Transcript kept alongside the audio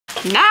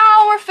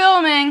Now we're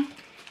filming.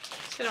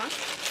 Sit on.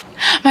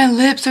 My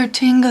lips are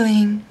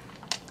tingling.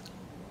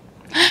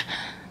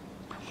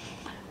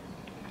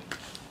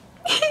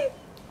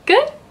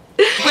 Good?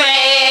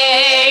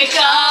 Wake awake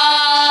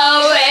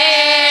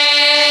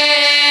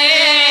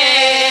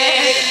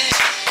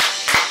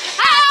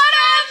out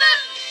of the...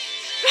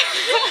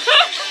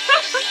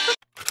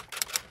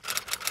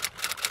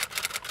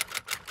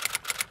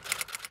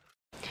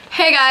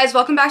 Hey guys,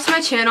 welcome back to my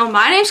channel.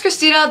 My name's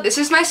Christina. This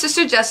is my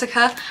sister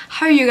Jessica.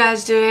 How are you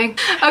guys doing?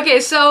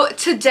 Okay, so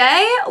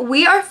today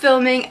we are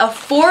filming a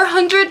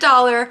 $400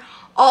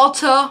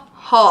 Ulta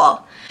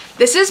haul.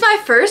 This is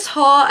my first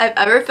haul I've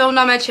ever filmed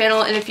on my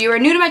channel, and if you are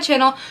new to my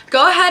channel,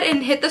 go ahead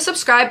and hit the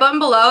subscribe button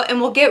below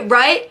and we'll get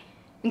right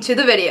into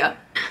the video.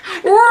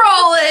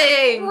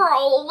 Rolling!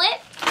 Roll it.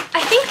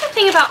 I think the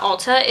thing about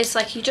Ulta is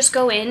like you just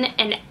go in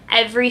and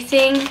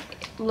everything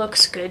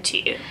looks good to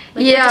you.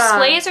 Like, yeah. The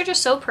displays are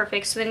just so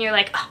perfect, so then you're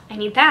like, oh, I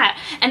need that.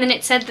 And then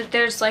it said that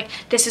there's like,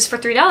 this is for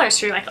 $3,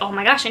 so you're like, oh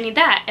my gosh, I need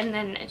that. And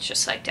then it's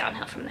just like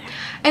downhill from there.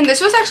 And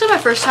this was actually my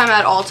first time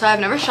at Ulta. I've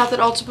never shopped at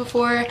Ulta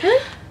before.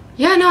 Really?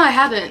 Yeah, no, I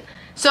haven't.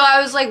 So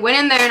I was like, went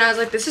in there and I was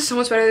like, this is so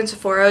much better than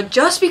Sephora,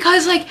 just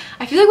because like,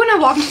 I feel like when I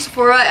walk into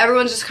Sephora,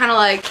 everyone's just kind of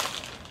like,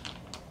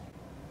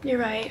 You're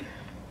right.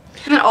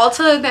 and then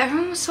Ulta,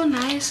 everyone was so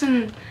nice,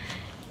 and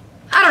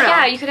I don't know.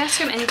 Yeah, you could ask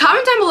them anything.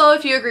 Comment down below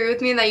if you agree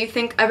with me that you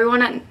think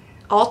everyone at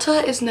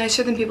Ulta is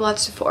nicer than people at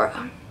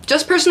Sephora.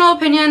 Just personal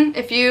opinion.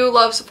 If you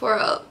love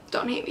Sephora,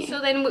 don't hate me. So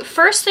then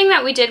first thing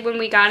that we did when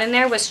we got in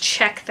there was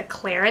check the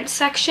clearance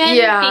section.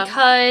 Yeah.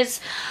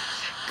 Because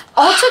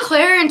Ulta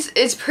clearance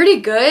is pretty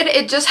good.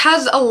 It just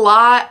has a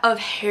lot of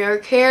hair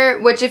care,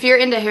 which if you're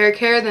into hair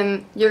care,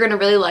 then you're gonna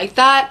really like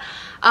that.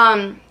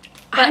 I'm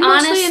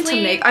mostly into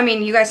makeup. I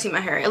mean, you guys see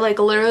my hair. It like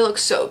literally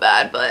looks so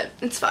bad, but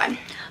it's fine.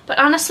 But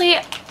honestly,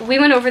 we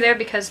went over there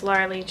because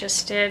Larly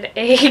just did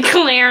a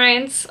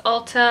clearance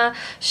Ulta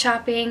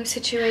shopping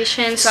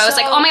situation. So I was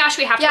like, oh my gosh,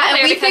 we have to go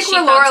there we because think she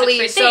we're found such Laura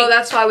great so things.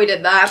 that's why we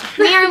did that.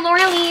 We are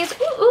Laura Lee's.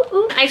 Ooh, ooh,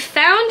 ooh. I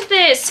found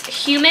this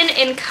Human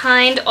in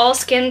Kind all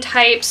skin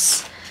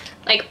types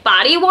like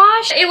body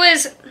wash. It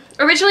was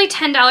originally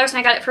 $10 and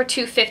I got it for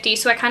 $2.50,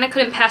 so I kind of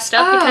couldn't pass it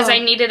up because I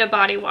needed a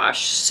body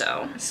wash.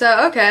 So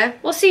okay.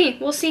 we'll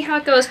see how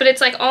it goes. But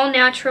it's like all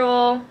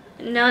natural.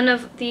 None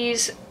of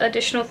these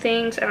additional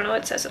things. I don't know,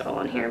 it says it all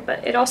on here,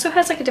 but it also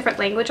has like a different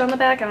language on the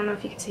back. I don't know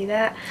if you can see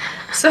that.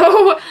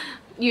 So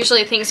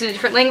usually things in a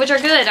different language are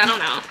good. I don't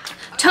know.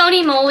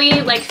 Tony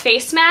Moly like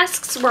face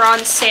masks were on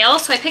sale,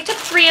 so I picked up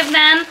 3 of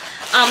them.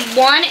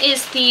 One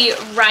is the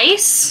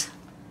rice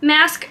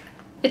mask.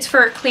 It's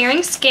for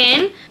clearing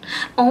skin.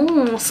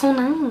 Oh, so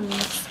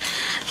nice.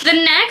 The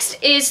next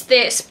is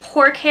this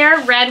pork hair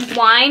red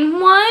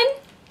wine one.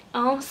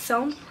 Oh,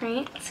 so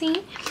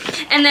fancy.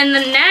 And then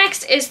the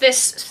next is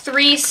this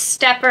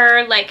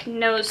 3-stepper like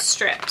nose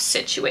strip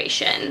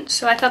situation.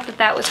 So I thought that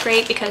that was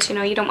great because, you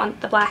know, you don't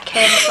want the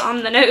blackheads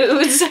on the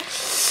nose.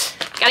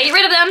 Gotta get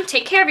rid of them.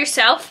 Take care of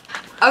yourself.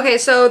 Okay,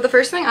 so the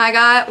first thing I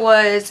got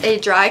was a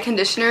dry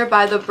conditioner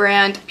by the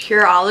brand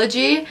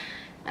Pureology.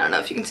 I don't know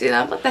if you can see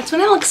that, but that's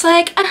what it looks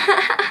like.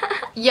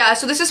 Yeah,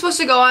 so this is supposed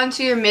to go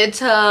onto your mid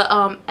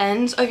to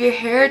ends of your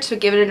hair to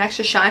give it an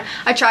extra shine.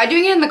 I tried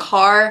doing it in the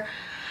car,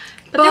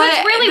 but it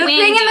was really the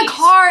windy. thing in the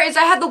car is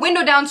I had the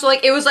window down, so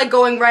like it was like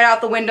going right out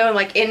the window and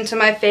like into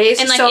my face.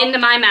 And like into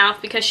my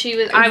mouth because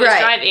I was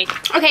driving.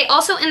 Okay,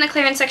 also in the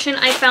clearance section,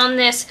 I found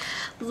this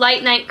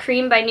Light Night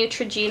Cream by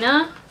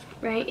Neutrogena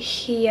right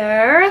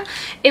here.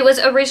 It was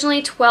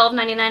originally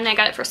 $12.99 and I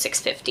got it for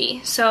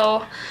 $6.50.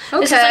 So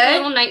this is like a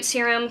little night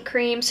serum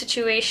cream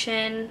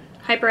situation.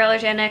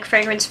 Hyperallergenic,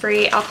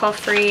 fragrance-free,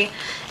 alcohol-free,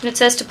 and it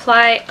says to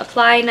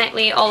apply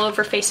nightly all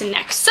over face and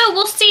neck. So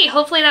we'll see.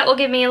 Hopefully that will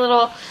give me a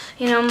little,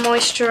 you know,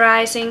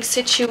 moisturizing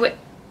situation.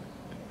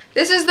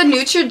 This is the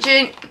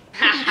Neutrogena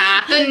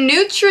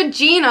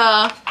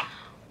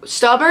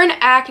Stubborn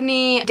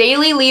Acne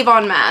Daily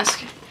Leave-On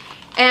Mask,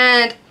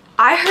 and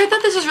I heard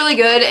that this is really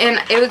good, and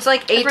it was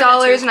like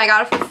 $8 and I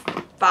got it for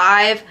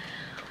 $5.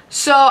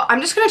 So I'm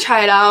just gonna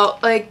try it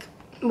out. Like,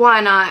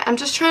 why not? I'm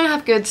just trying to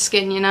have good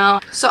skin, you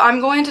know? So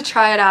I'm going to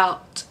try it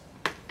out.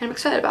 I'm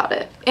excited about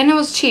it. And it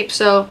was cheap,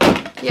 so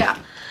yeah.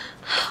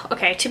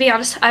 Okay, to be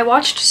honest, I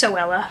watched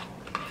Zoella.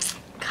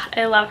 God,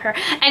 I love her.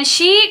 And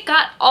she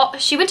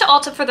went to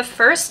Ulta for the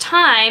first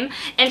time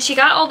and she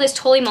got all this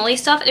Toly Moly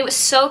stuff and it was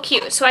so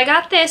cute. So I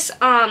got this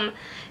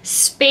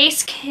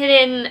Space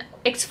Kitten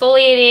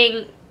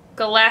exfoliating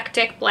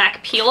galactic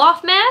black peel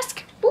off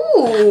mask.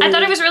 Ooh. I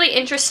thought it was really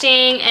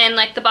interesting and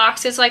like the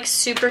box is like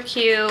super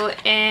cute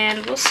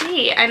and we'll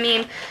see. I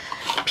mean,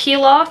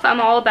 peel off, I'm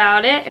all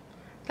about it.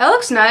 That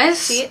looks nice.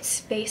 See it?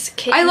 Space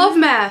Kitten. I love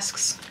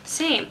masks.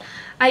 Same.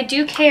 I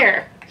do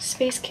care.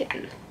 Space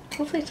Kitten.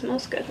 Hopefully it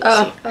smells good.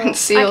 It's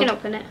sealed. I can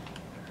open it.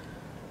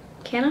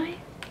 Can I?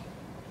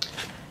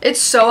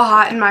 It's so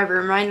hot in my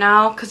room right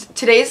now because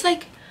today's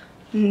like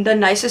the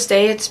nicest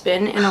day it's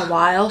been in a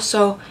while,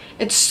 so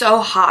it's so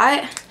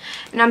hot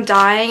and I'm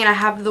dying and I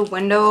have the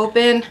window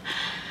open and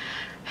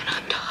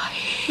I'm dying.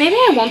 Maybe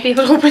I won't be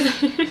able to open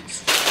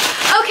this.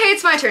 Okay,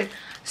 it's my turn.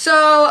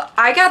 So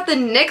I got the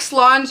NYX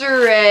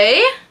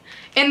lingerie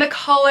in the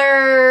color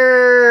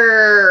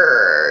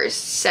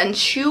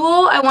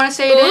Sensual, I want to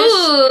say it is.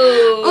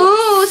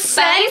 Ooh,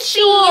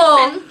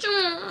 sensual.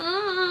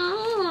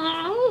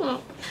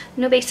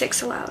 No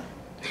basics allowed.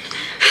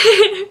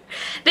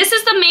 This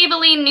is the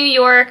Maybelline New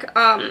York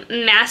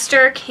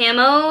Master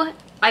Camo.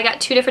 I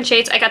got 2 different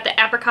shades. I got the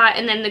apricot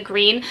and then the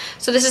green.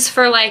 So this is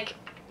for like,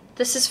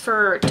 this is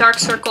for dark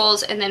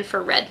circles and then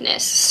for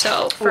redness.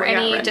 So for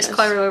any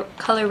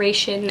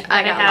discoloration that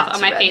I have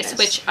on my face,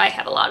 which I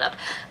have a lot of,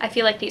 I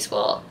feel like these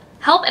will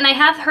help. And I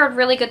have heard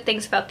really good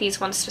things about these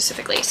ones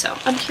specifically. So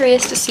I'm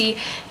curious to see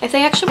if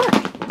they actually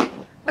work.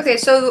 Okay,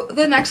 so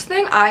the next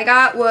thing I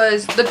got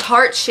was the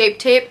Tarte Shape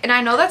Tape, and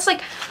I know that's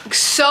like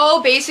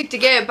so basic to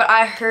get, but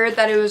I heard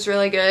that it was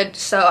really good,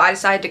 so I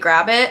decided to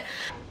grab it.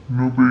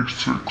 No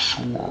basics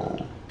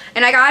allowed.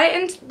 And I got it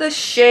in the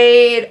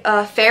shade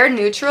Fair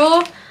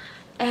Neutral,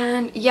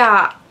 and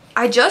yeah,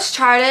 I just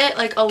tried it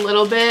like a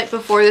little bit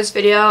before this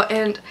video,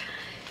 and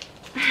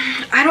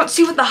I don't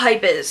see what the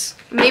hype is.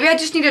 Maybe I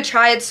just need to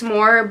try it some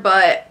more,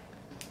 but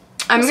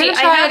I'm gonna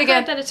try it again. I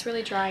have heard that it's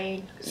really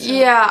drying. So.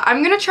 Yeah,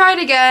 I'm gonna try it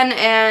again,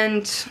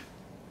 and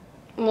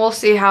we'll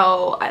see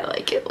how I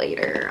like it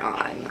later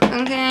on.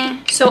 Okay.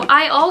 So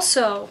I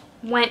also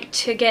went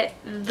to get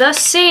the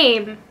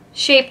same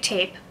Shape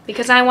Tape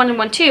because I wanted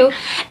one too,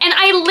 and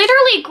I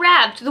literally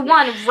grabbed the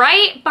one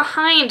right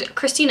behind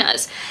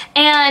Christina's,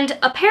 and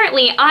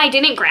apparently I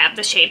didn't grab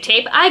the Shape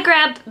Tape. I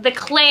grabbed the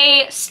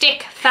Clay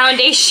Stick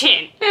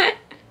Foundation.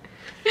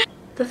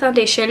 The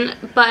foundation,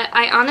 but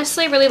I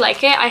honestly really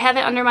like it. I have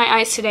it under my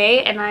eyes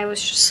today, and I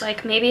was just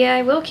like, maybe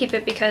I will keep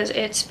it because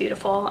it's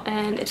beautiful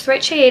and it's the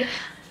right shade.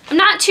 I'm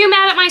not too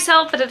mad at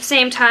myself, but at the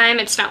same time,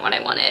 it's not what I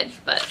wanted,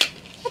 but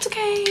it's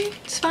okay.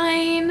 It's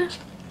fine.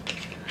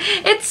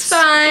 It's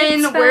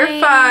fine. We're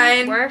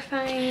fine. We're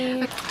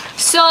fine.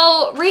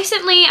 So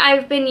recently,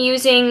 I've been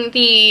using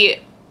the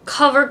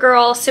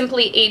CoverGirl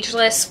Simply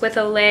Ageless with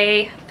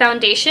Olay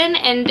foundation,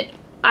 and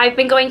I've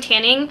been going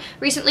tanning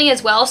recently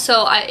as well,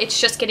 so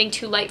it's just getting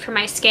too light for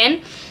my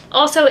skin.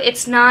 Also,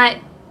 it's a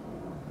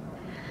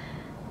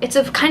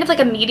kind of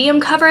like a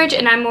medium coverage,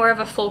 and I'm more of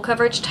a full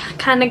coverage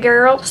kind of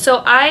girl.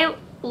 So I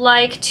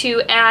like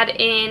to add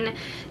in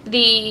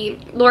the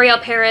L'Oreal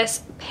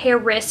Paris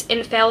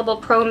Infallible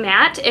Pro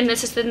Matte, and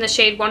this is in the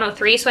shade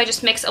 103, so I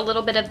just mix a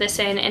little bit of this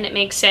in, and it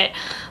makes it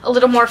a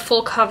little more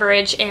full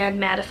coverage and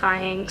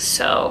mattifying.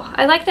 So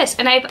I like this,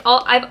 and I've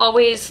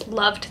always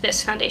loved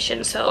this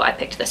foundation, so I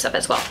picked this up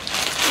as well.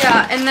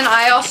 Yeah, and then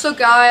I also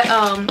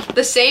got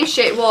the same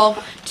shade,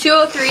 well,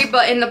 203,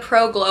 but in the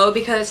Pro Glow,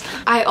 because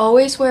I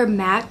always wear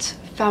matte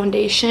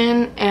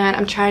foundation, and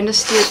I'm trying to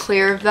steer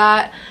clear of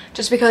that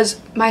just because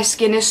my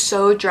skin is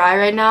so dry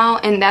right now,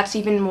 and that's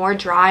even more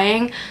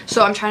drying.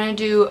 So I'm trying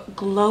to do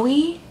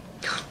glowy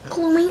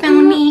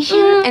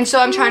foundation, and so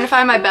I'm trying to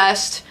find my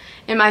best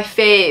and my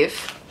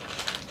fave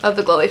of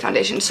the glowy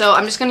foundation. So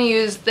I'm just gonna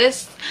use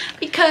this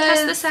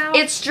because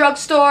it's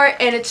drugstore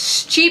and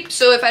it's cheap,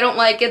 so if I don't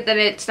like it, then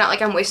it's not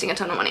like I'm wasting a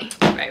ton of money.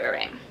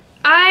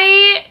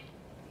 Right.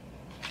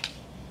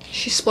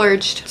 She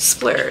splurged.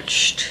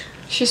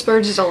 She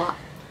splurges a lot.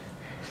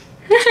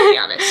 To be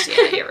honest,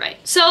 yeah, you're right.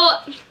 So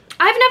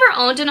I've never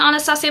owned an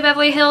Anastasia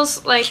Beverly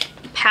Hills like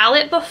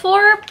palette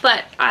before,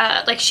 but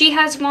like she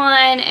has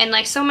one, and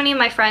like so many of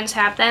my friends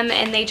have them,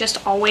 and they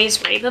just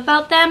always rave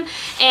about them.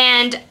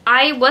 And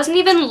I wasn't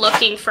even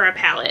looking for a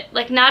palette,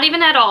 like not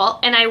even at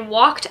all. And I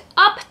walked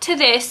up to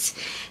this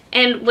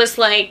and was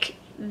like,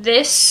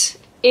 this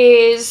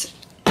is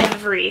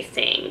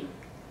everything.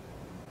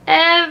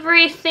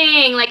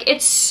 Everything. Like,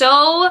 it's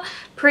so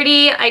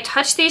pretty. I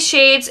touched these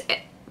shades,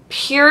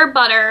 pure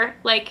butter.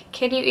 Like,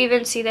 can you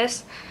even see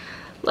this?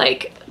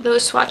 Like,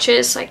 those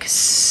swatches, like,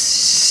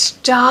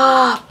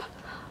 stop.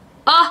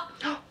 Oh,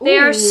 they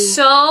are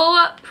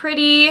so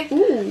pretty.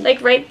 Ooh.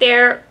 Like, right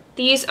there.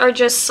 These are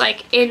just,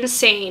 like,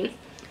 insane.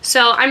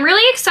 So, I'm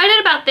really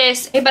excited about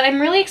this, but I'm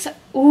really excited.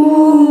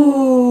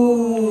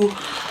 Ooh.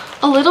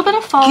 A little bit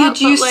of fallout.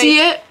 Could you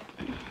see it?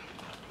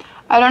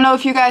 I don't know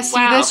if you guys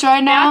see this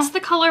right now. That's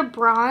the color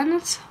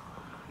bronze.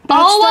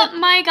 Oh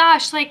my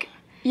gosh, like.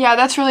 Yeah,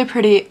 that's really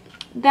pretty.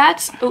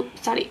 That's, oh,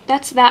 sorry,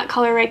 that's that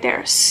color right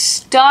there.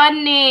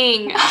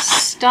 Stunning.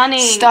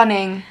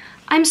 Stunning.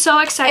 I'm so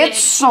excited.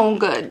 It's so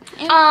good.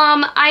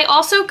 I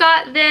also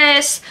got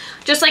this,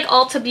 just like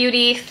Ulta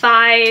Beauty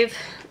 5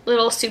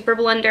 little super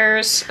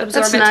blenders,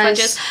 absorbent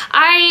sponges.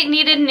 I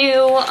needed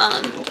new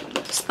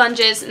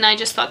sponges, and I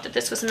just thought that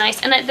this was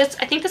nice. And I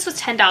think this was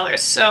 $10,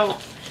 so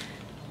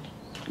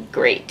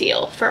great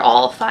deal for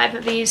all 5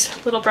 of these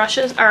little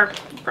sponges.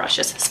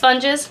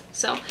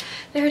 So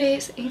there it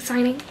is,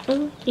 exciting.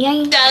 Ooh,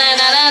 yay. Da da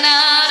da da da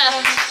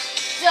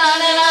da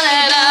da da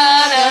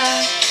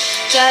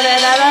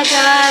da da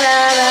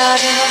da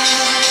da.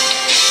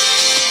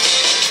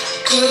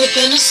 Grew up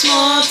in a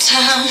small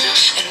town,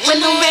 and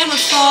when the rain would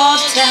fall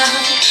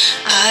down,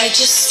 I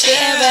just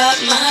stare out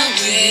my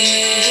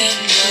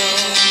window.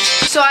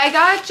 So I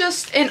got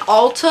just an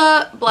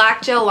Ulta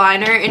black gel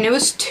liner, and it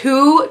was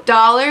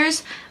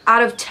 $2.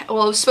 out of 10.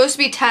 Well, it was supposed to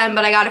be 10,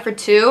 but I got it for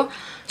 2.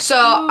 So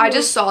I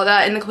just saw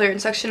that in the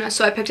clearance section,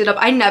 so I picked it up.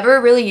 I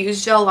never really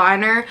used gel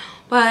liner,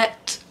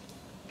 but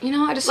you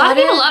know, I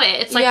decided. A lot of people love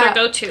it. It's like their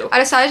go-to. I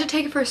decided to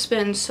take it for a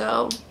spin,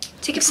 so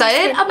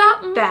excited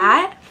about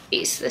that.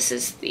 This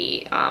is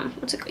the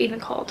what's it even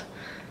called?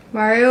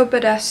 Mario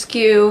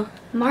Badescu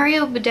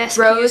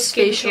Rose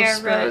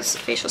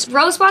facial spray.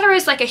 Rose water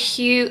is like a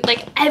huge,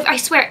 like I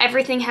swear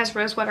everything has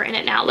rose water in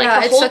it now.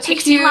 Like the whole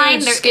Pixie line,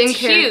 it's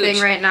skincare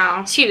thing right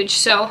now. It's huge.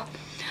 So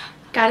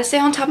gotta stay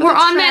on top of we're the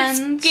on trends.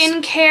 that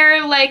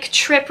skincare like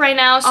trip right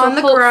now. So on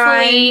the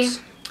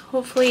grind.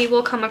 Hopefully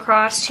we'll come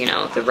across, you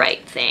know, the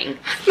right thing.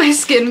 My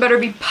skin better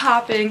be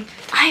popping.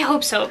 I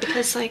hope so,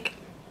 because like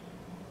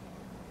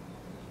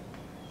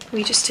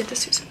we just did the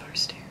Susan Barr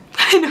stare.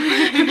 I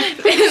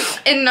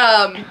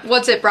know. In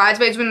what's it,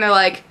 Bridesmaids, when they're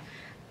like,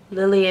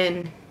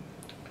 Lillian.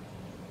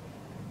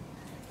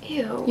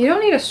 Ew. You don't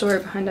need a story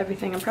behind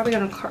everything. I'm probably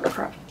gonna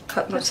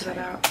cut most of it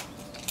out.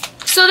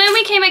 So then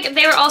we came,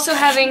 they were also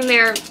having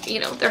their, you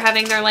know, they're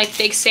having their like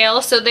big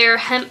sale. So their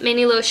hemp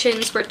mini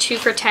lotions were 2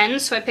 for $10.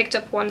 So I picked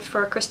up one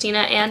for Christina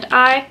and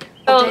I.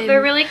 Oh,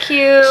 they're really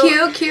cute.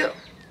 Cute.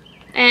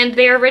 And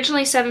they were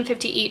originally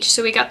 $7.50 each.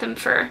 So we got them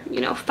for,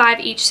 you know, $5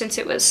 each since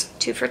it was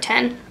 2 for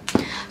 $10.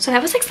 So that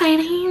was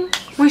exciting.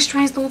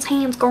 Moisturize those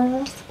hands,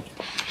 girls.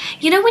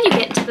 You know when you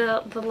get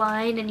into the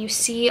line and you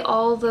see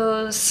all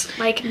those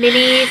like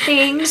mini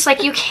things,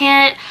 like you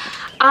can't,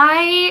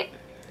 I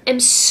am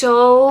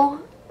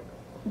so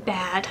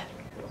bad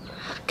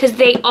because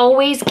they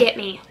always get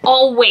me.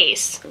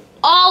 Always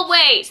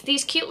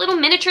these cute little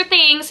miniature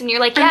things, and you're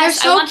like,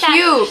 yes, I want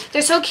that.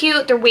 They're so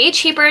cute. They're way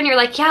cheaper, and you're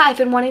like, yeah, I've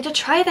been wanting to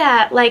try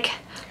that. Like,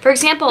 for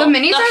example, the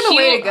minis are the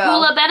way to go.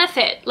 Hula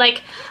Benefit.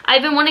 Like,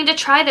 I've been wanting to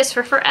try this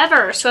for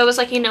forever. So I was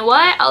like, you know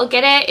what? I'll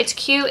get it. It's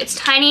cute. It's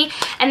tiny.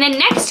 And then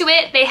next to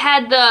it, they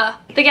had the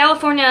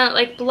California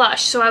like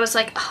blush. So I was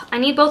like, oh, I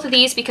need both of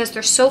these because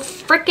they're so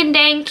freaking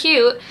dang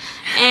cute.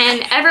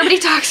 And everybody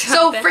talks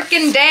about so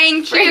freaking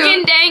dang cute.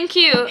 Freaking dang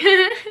cute.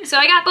 So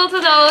I got both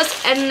of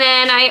those. And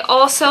then I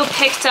also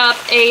picked up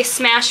a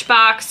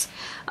Smashbox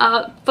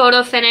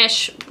photo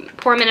finish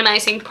pore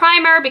minimizing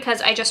primer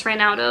because I just ran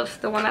out of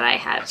the one that I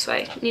had, so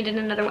I needed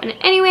another one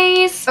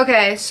anyways.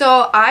 Okay,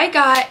 so I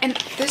got, and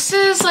this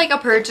is like a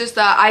purchase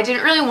that I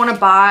didn't really want to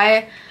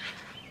buy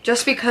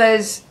just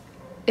because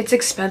it's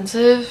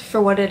expensive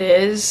for what it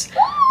is,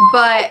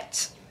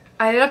 but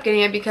I ended up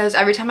getting it because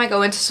every time I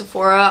go into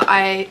Sephora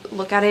I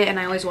look at it and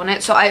I always want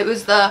it. So it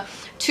was the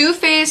Too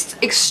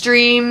Faced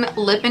Extreme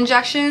Lip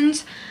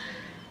Injections.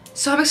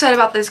 So I'm excited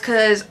about this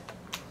because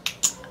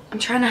I'm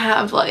trying to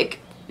have like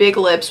big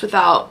lips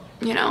without,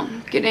 you know,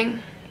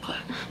 getting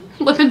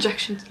lip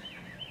injections.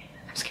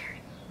 I'm scared.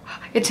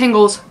 It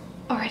tingles.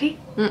 Already?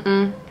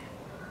 Mm-mm.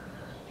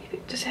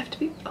 Does it have to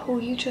be? Oh,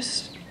 you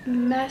just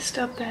messed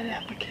up that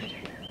applicator.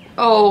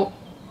 Oh.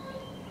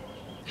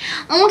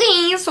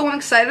 Okay, so I'm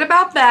excited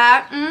about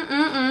that.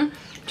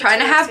 Trying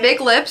to have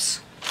big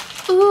lips.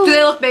 Ooh. Do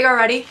they look big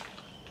already?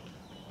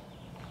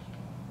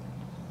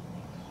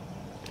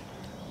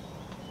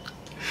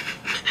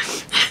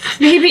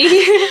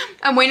 Maybe.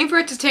 I'm waiting for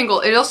it to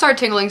tingle. It'll start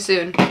tingling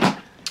soon.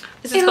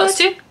 Is it supposed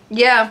to?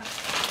 Yeah.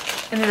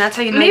 And then that's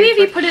how you know. Maybe if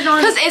you put it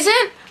on. Because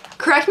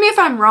correct me if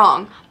I'm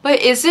wrong, but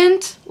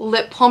isn't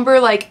lip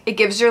plumber like it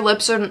gives your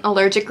lips an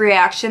allergic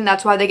reaction?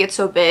 That's why they get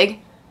so big.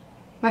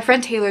 My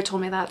friend Taylor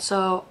told me that,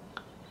 so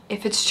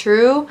if it's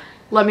true,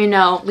 let me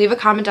know. Leave a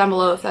comment down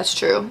below if that's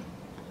true.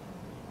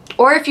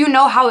 Or if you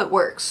know how it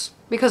works,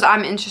 because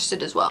I'm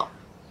interested as well.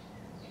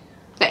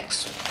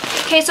 Thanks.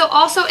 Okay, so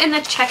also in the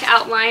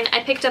checkout line,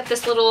 I picked up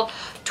this little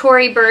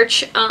Tory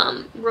Burch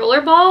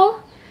roller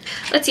ball.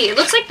 Let's see, it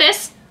looks like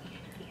this.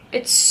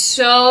 It's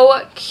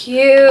so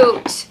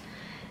cute.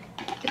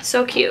 It's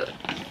so cute.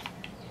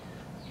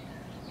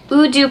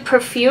 Eau de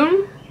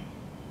Perfume.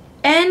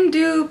 And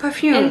do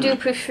perfume. And do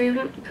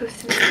perfume.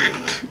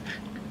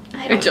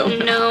 I don't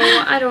know.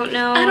 I don't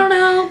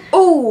know.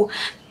 Oh,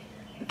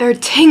 they're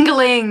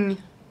tingling.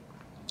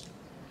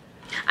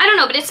 I don't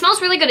know, but it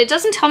smells really good. It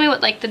doesn't tell me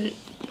what like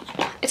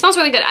it smells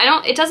really good.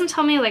 It doesn't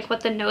tell me like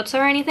what the notes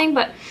are or anything,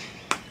 but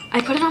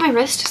I put it on my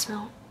wrist to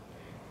smell.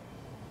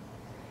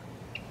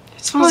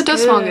 It smells good. It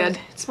does smell good.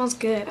 It smells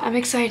good. I'm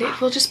excited.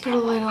 We'll just put a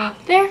little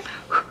there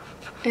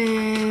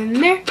and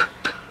there.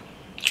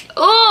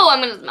 Oh, I'm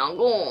gonna smell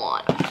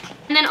good.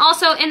 And then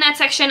also in that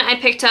section, I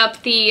picked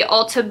up the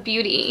Ulta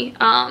Beauty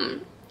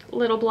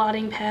little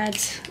blotting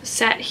pads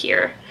set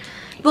here.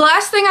 The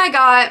last thing I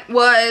got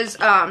was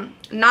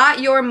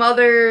Not Your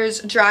Mother's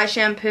dry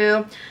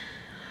shampoo.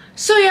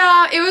 So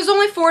yeah, it was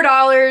only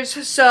 $4,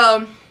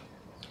 so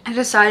I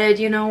decided,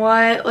 you know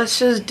what, let's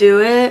just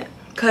do it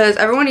because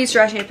everyone needs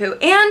dry shampoo.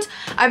 And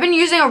I've been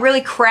using a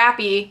really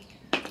crappy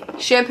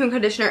shampoo and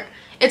conditioner.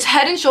 It's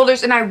Head and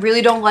Shoulders and I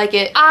really don't like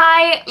it.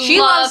 She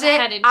loves it.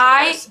 Head and Shoulders.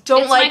 I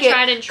don't like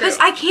it because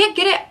I can't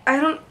get it.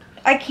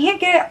 I can't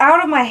get it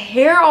out of my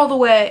hair all the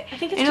way. I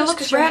think it's just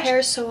because your hair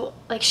is so,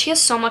 like, she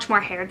has so much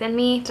more hair than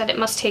me that it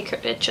must take her,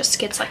 it just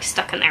gets, like,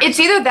 stuck in there. It's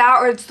either that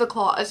or it's the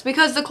claws,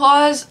 because the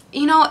claws,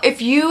 you know,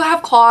 if you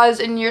have claws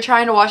and you're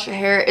trying to wash your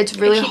hair, it's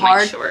really hard.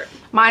 Mine short.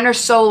 Mine are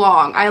so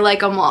long. I like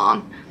them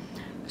long.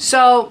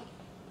 So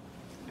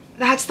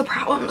that's the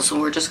problem. So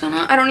we're just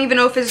gonna, I don't even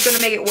know if it's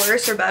gonna make it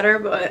worse or better,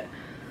 but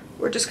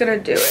we're just gonna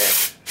do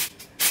it.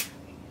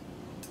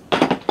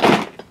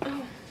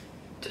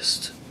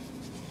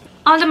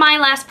 On to my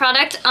last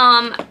product.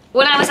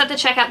 When I was at the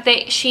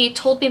checkout, she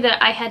told me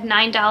that I had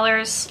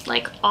 $9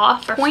 like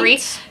off or free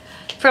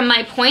from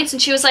my points,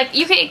 and she was like,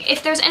 "You can,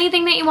 if there's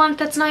anything that you want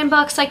that's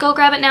 $9, like go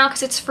grab it now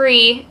because it's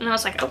free." And I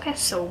was like, "Okay,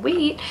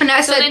 sweet." And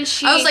I said,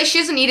 I was like, "She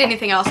doesn't need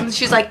anything else," and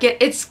she's like,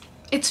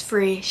 "It's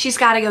free. She's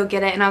got to go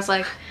get it." And I was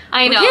like,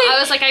 "I know." Okay. I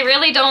was like, "I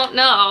really don't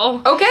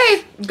know."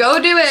 Okay,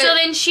 go do it. So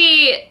then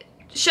she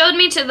showed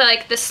me to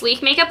the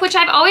sleek makeup, which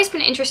I've always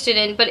been interested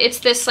in, but it's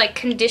this like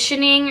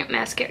conditioning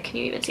mascara. Can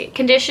you even see it?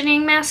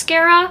 Conditioning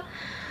mascara.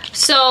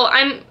 So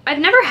I've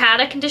never had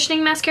a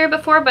conditioning mascara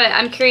before, but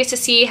I'm curious to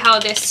see how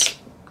this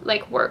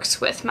like works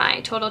with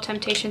my Total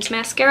Temptations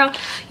mascara.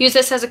 Use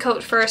this as a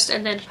coat first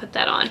and then put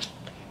that on.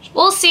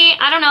 We'll see.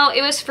 I don't know.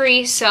 It was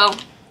free, so.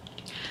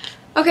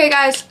 Okay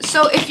guys,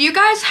 so if you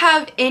guys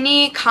have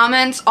any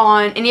comments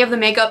on any of the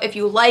makeup, if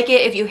you like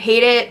it, if you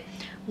hate it,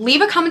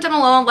 leave a comment down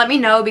below and let me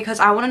know, because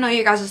I want to know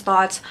your guys'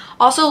 thoughts.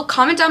 Also,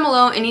 comment down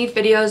below any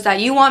videos that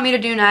you want me to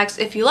do next.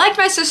 If you liked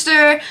my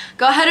sister,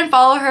 go ahead and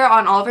follow her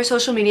on all of her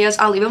social medias.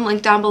 I'll leave them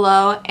linked down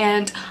below.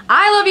 And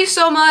I love you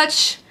so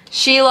much.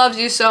 She loves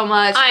you so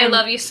much. I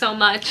love you so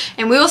much.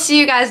 And we will see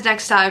you guys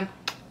next time.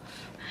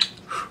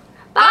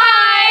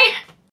 Bye!